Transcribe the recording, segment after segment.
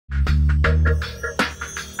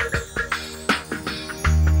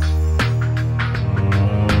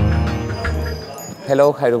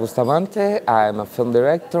Hello, Jayro Bustamante. I'm a film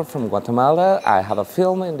director from Guatemala. I have a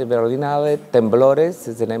film in the Berlinale. Temblores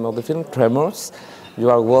is the name of the film, Tremors. You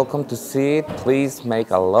are welcome to see it. Please make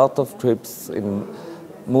a lot of trips in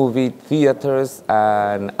movie theaters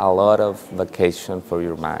and a lot of vacation for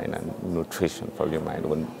your mind and nutrition for your mind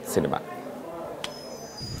when cinema.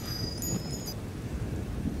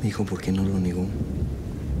 Mijo, ¿por qué no lo negó?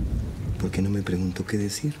 ¿Por qué no me preguntó qué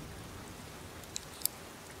decir?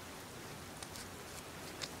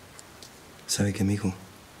 ¿Sabe qué, mijo?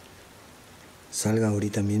 Salga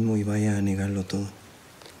ahorita mismo y vaya a negarlo todo.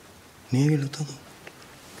 Niéguelo todo.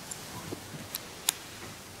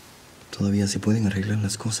 Todavía se pueden arreglar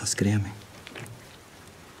las cosas, créame.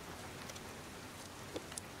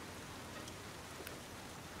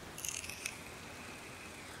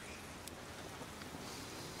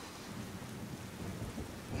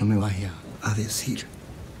 No me vaya a decir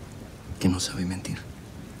que no sabe mentir.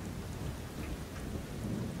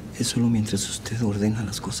 Es solo mientras usted ordena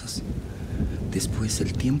las cosas. Después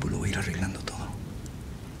el tiempo lo va a ir arreglando todo.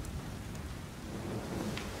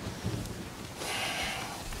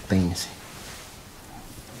 Peínese.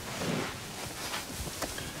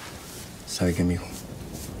 ¿Sabe qué, mijo?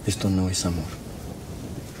 Esto no es amor.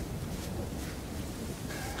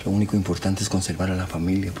 Lo único importante es conservar a la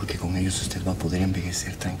familia, porque con ellos usted va a poder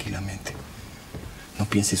envejecer tranquilamente. No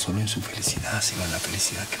piense solo en su felicidad, sino en la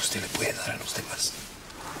felicidad que usted le puede dar a los demás.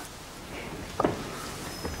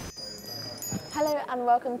 Hello and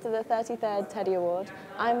welcome to the 33rd Teddy Award.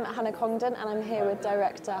 I'm Hannah Congdon and I'm here with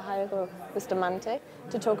director Jayro Bustamante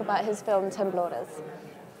to talk about his film Temblores.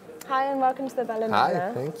 Hi and welcome to the Berlinale.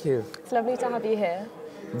 Hi, thank you. It's lovely to have you here.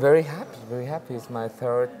 Very happy, very happy. It's my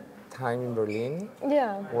third time in Berlin.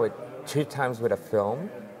 Yeah. With 2 times with a film.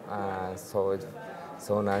 So it's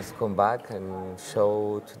so nice to come back and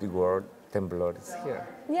show to the world Temblores here.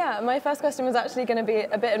 Yeah, my first question was actually going to be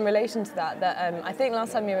a bit in relation to that. I think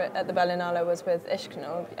last time you were at the Berlinale was with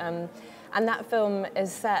Ishkanul, and that film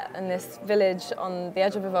is set in this village on the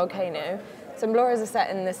edge of a volcano. Temblores is set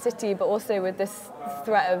in the city, but also with this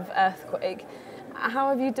threat of earthquake. How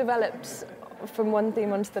have you developed from one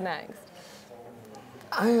theme onto the next?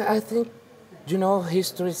 I think, you know,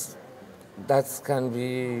 histories that can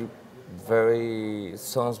be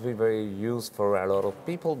sounds very used for a lot of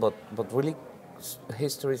people, but really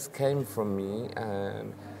histories came from me,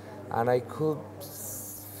 and I could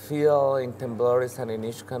feel in Temblores and in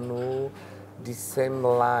Ishkanul the same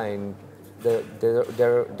line.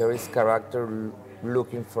 There is character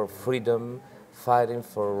looking for freedom, fighting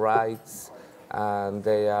for rights, and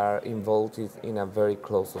they are involved in a very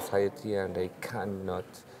close society, and they cannot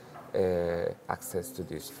access to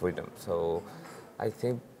this freedom. So I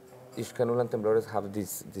think Ishkanul and Temblores have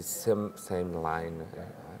this same line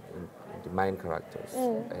in the main characters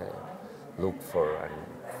look for and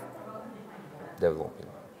developing.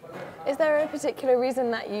 Is there a particular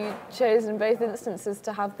reason that you chose in both instances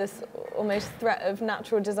to have this almost threat of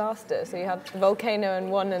natural disaster? So you have the volcano in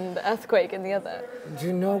one and the earthquake in the other. Do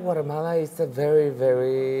you know, Guatemala is a very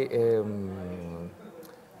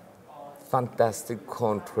fantastic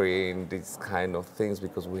country in these kind of things,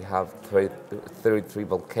 because we have 33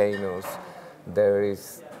 volcanoes. There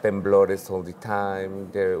is temblores all the time.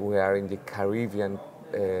 We are in the Caribbean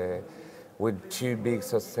with 2 big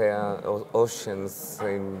oceans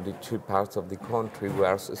in the 2 parts of the country. We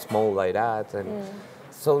are small like that, and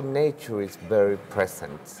so nature is very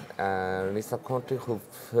present. And it's a country who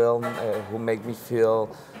make me feel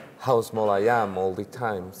how small I am all the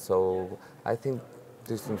time. So I think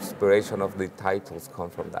this inspiration of the titles come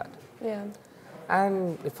from that. Yeah.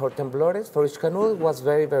 And for Temblores, for Ishkanul, it was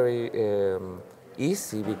very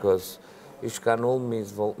easy, because Ishkanul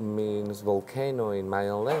means volcano in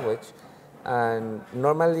Mayan language, and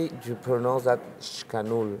normally you pronounce that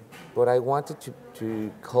Ishkanul, but I wanted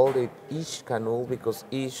to call it Ishkanul because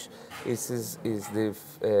Ish is the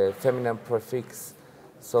feminine prefix,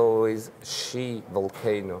 so it's she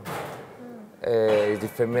volcano. It's the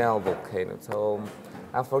female volcano. So,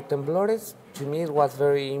 and for Temblores, to me it was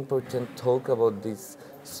very important to talk about this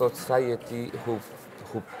society who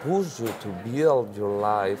push you to build your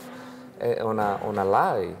life on a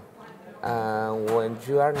lie. When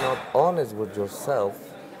you are not honest with yourself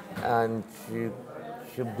and you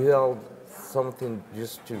build something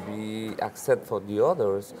just to be accepted for the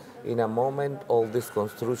others, in a moment all this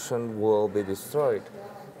construction will be destroyed.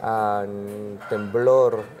 And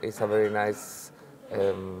Temblor is a very nice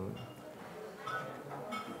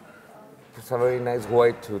it's a very nice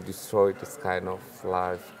way to destroy this kind of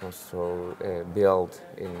life built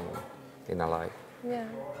in a life. Yeah.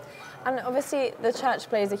 And obviously the church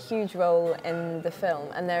plays a huge role in the film,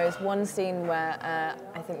 and there is one scene where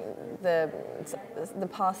I think the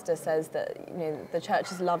pastor says that, you know, the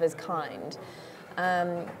church's love is kind,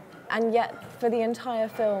 and yet for the entire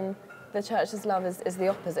film the church's love is the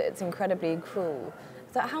opposite. It's incredibly cruel.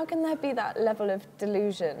 So how can there be that level of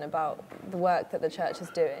delusion about the work that the church is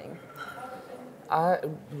doing?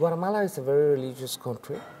 Guatemala is a very religious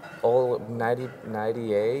country. All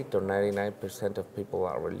 98 or 99% of people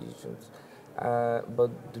are religions.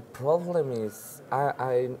 But the problem is,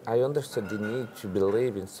 I understand the need to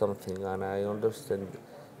believe in something, and I understand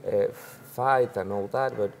fight and all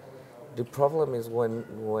that, but the problem is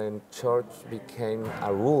when church became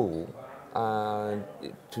a rule, and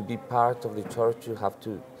to be part of the church you have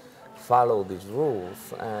to follow these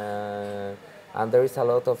rules. And there is a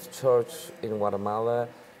lot of church in Guatemala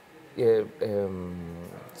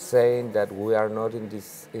saying that we are not in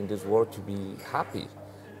this world to be happy.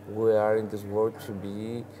 We are in this world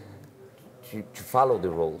to follow the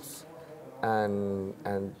rules, and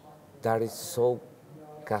that is so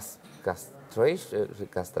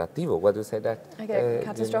castrativo. What do you say that? Okay,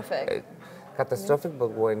 catastrophic. You know, catastrophic,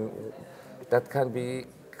 but when that can be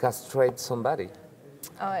castrate somebody.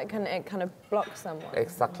 Oh, it kind of blocks someone.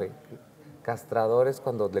 Exactly. Castradores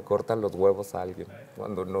cuando le cortan los huevos a alguien,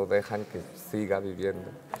 cuando no dejan que siga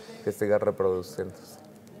viviendo, que siga reproduciéndose.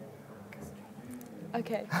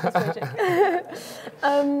 Okay, that's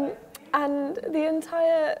and the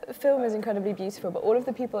entire film is incredibly beautiful, but all of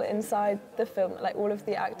the people inside the film, like all of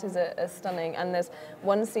the actors are stunning. And there's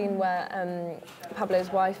one scene where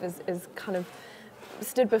Pablo's wife is kind of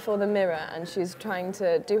stood before the mirror and she's trying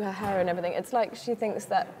to do her hair and everything. It's like she thinks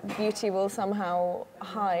that beauty will somehow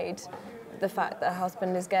hide the fact that her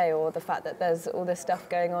husband is gay, or the fact that there's all this stuff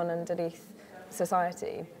going on underneath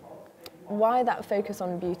society. Why that focus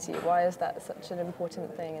on beauty? Why is that such an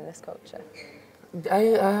important thing in this culture?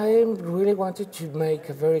 I really wanted to make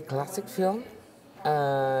a very classic film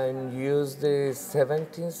and use the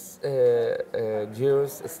 70s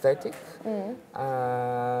years aesthetic.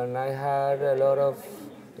 And I had a lot of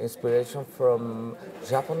inspiration from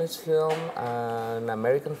Japanese film and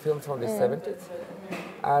American film from the 70s.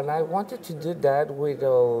 And I wanted to do that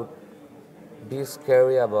without being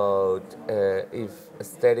scary about if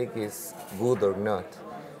aesthetic is good or not.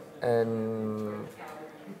 And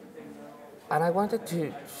I wanted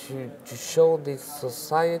to show this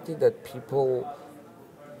society that people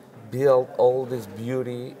build all this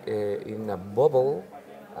beauty in a bubble,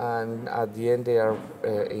 and at the end they are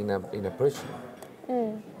in a prison.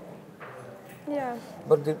 Yeah.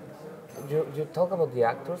 But you talk about the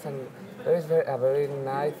actors, and there is a very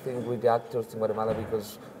nice thing with the actors in Guatemala,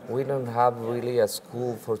 because we don't have really a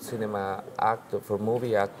school for cinema actor, for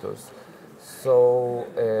movie actors. So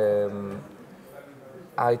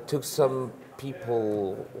I took some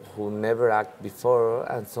people who never act before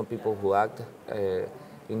and some people who act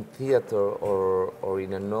in theater or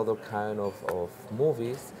in another kind of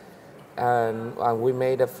movies, and we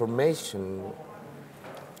made a formation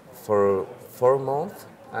for 4 months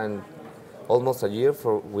and almost a year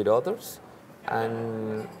with others,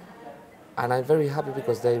 and I'm very happy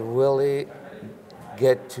because they really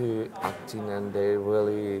get to acting and they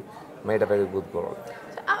really made a very good work.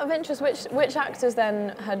 So out of interest, which actors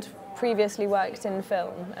then had previously worked in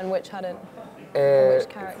film and which hadn't? Which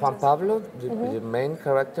characters? Juan Pablo, the main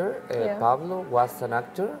character, Pablo was an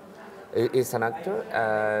actor, is an actor,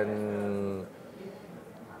 and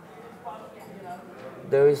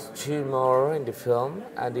there is 2 more in the film,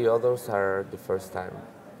 and the others are the first time.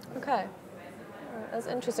 Okay. That's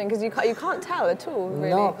interesting, because you can't tell at all, really.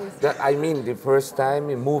 No, I mean the first time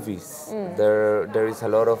in movies. There is a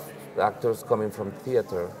lot of actors coming from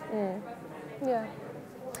theater. Yeah.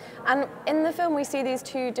 And in the film we see these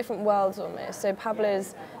 2 different worlds almost. So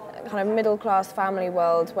Pablo's kind of middle-class family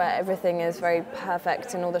world where everything is very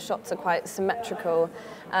perfect and all the shots are quite symmetrical.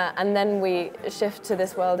 And then we shift to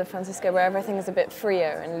this world of Francisco where everything is a bit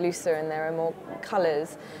freer and looser and there are more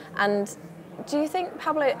colours. And do you think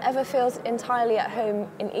Pablo ever feels entirely at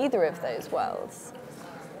home in either of those worlds?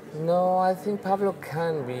 No, I think Pablo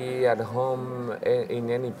can be at home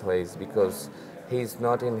in any place, because he's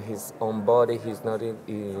not in his own body, he's not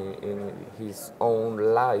in his own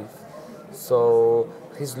life, so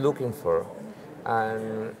he's looking for.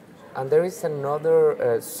 And there is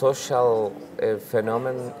another social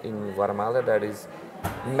phenomenon in Guatemala, that is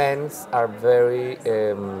men are very,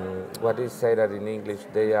 what do you say that in English,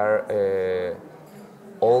 they are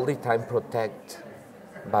all the time protected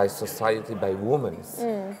by society, by women.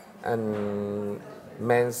 And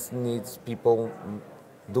men needs people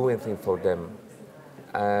doing things for them.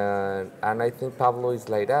 And I think Pablo is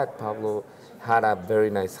like that. Pablo had a very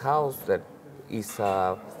nice house that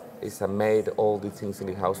Isa made all the things in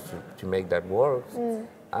the house to make that work.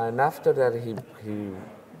 And after that,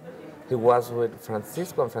 he was with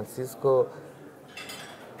Francisco, and Francisco,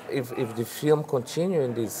 if the film continue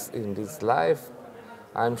in this life,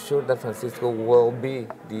 I'm sure that Francisco will be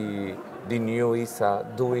the new Isa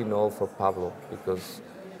doing all for Pablo, because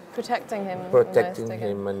Protecting him. protecting almost,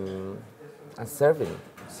 him and serving.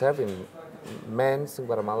 Men in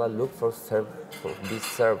Guatemala look for be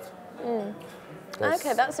served.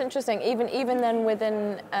 Okay, that's interesting. Even then,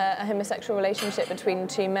 within a homosexual relationship between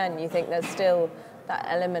two men, you think there's still that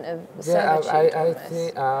element of Yeah, servitude. I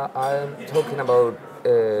think I'm talking about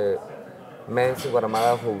men in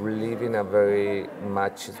Guatemala who live in a very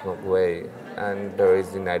machismo way, and there is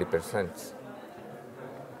the 90%.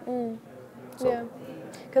 So, Yeah,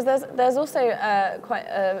 because there's also quite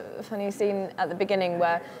a funny scene at the beginning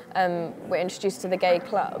where we're introduced to the gay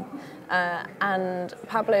club, and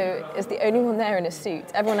Pablo is the only one there in a suit.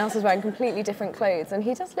 Everyone else is wearing completely different clothes, and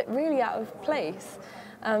he does look really out of place.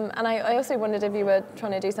 And I also wondered if you were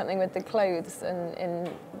trying to do something with the clothes, and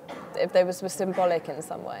if they were symbolic in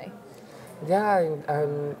some way. yeah,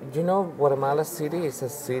 and you know, Guatemala City is a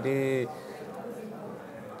city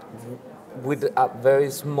with very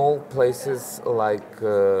small places, like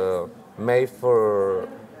made for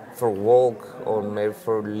walk or made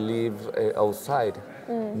for live outside.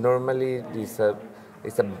 Normally, it's a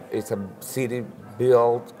city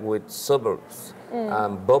built with suburbs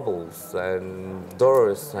and bubbles and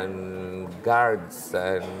doors and guards,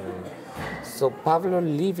 and so Pablo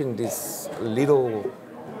live in this little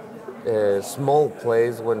small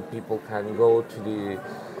place when people can go to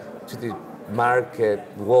the market,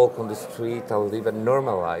 walk on the street, and live a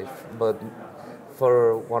normal life. But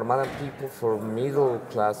for Guatemalan people, for middle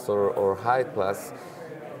class or high class,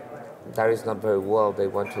 that is not very well. They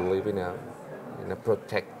want to live in a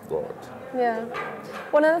protected world. Yeah.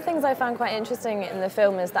 One of the things I found quite interesting in the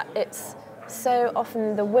film is that it's so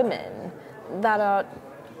often the women that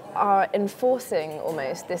are enforcing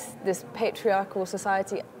almost this patriarchal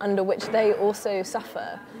society under which they also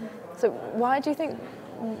suffer. So why do you think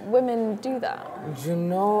women do that? You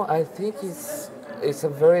know, I think it's a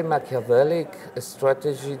very Machiavellic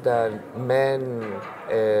strategy that men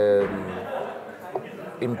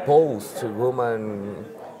impose to women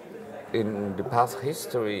in the past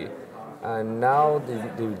history, and now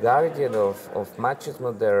the guardian of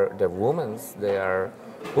machismo, they're women. They are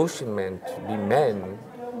pushing men to be men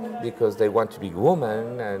because they want to be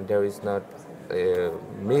women, and there is not a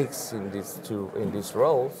mix in these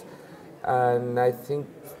roles. And I think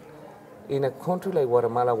in a country like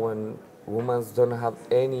Guatemala, when women don't have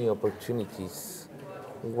any opportunities,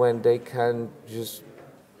 when they can just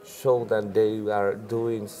show that they are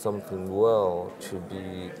doing something well to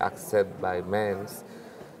be accepted by men,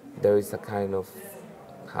 there is a kind of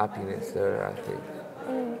happiness there, I think.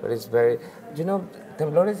 But it's very, you know,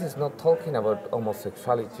 Temblores is not talking about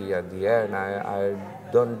homosexuality at the end. I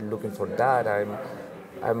don't looking for that.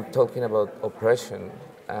 I'm talking about oppression.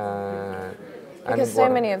 Because so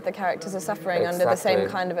many of the characters are suffering under the same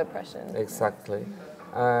kind of oppression. Exactly.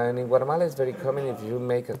 And in Guatemala, it's very common if you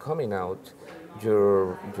make a coming out,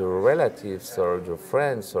 your relatives or your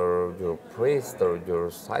friends or your priest or your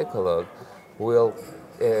psychologist will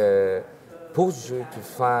push you to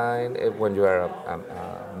find, when you are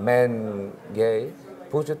a man gay,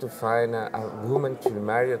 push you to find a woman to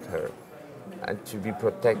marry her and to be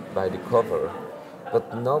protected by the cover.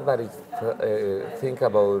 But nobody think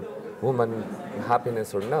about woman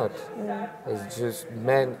happiness or not. It's just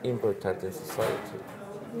men important in society.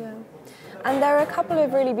 Yeah. And there are a couple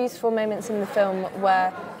of really beautiful moments in the film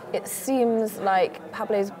where it seems like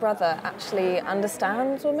Pablo's brother actually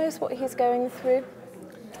understands almost what he's going through.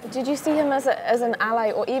 Did you see him as an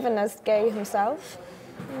ally or even as gay himself?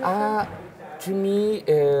 To me,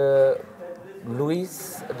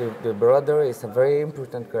 Luis, the brother, is a very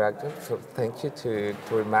important character, so thank you to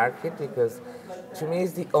remark it, because to me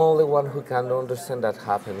he's the only one who can understand that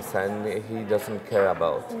happens and he doesn't care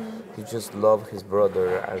about. He just loves his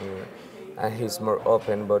brother and he's more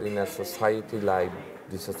open, but in a society like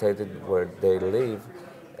the society where they live,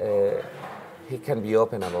 he can be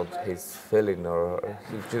open about his feeling, or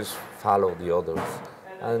he just follow the others.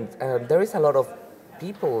 And there is a lot of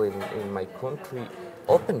people in my country,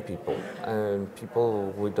 open people, and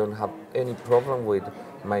people who don't have any problem with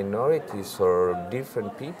minorities or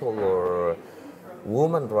different people or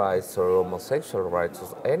women rights or homosexual rights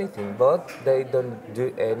or anything, but they don't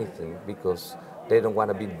do anything because they don't want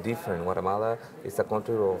to be different. Guatemala is a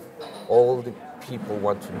country of all the people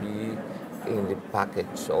want to be in the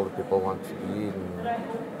package. All the people want to be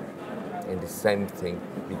in the same thing,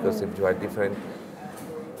 because if you are different,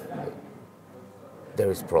 there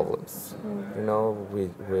is problems. You know, we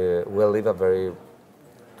live a very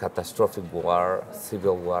catastrophic war,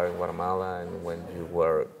 civil war in Guatemala, and when you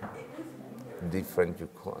were different, you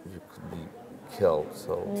could be killed.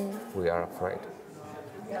 So we are afraid.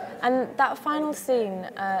 And that final scene,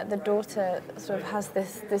 the daughter sort of has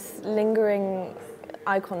this lingering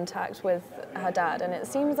eye contact with her dad, and it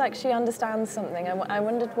seems like she understands something. I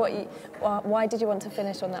wondered why did you want to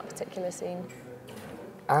finish on that particular scene?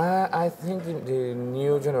 I think the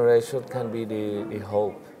new generation can be the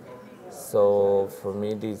hope. So for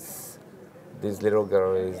me, this little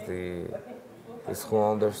girl is who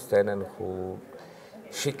understands and who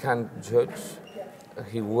she can't judge.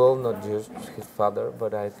 He will not judge his father,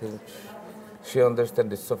 but I think she understands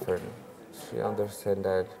the suffering. She understands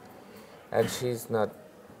that, and she's not.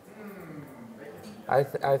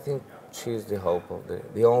 I think she's the hope of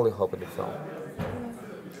the only hope of the film.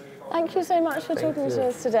 Thank you so much for talking to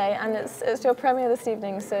us today, and it's your premiere this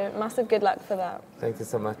evening, so massive good luck for that. Thank you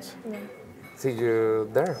so much. See you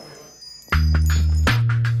there.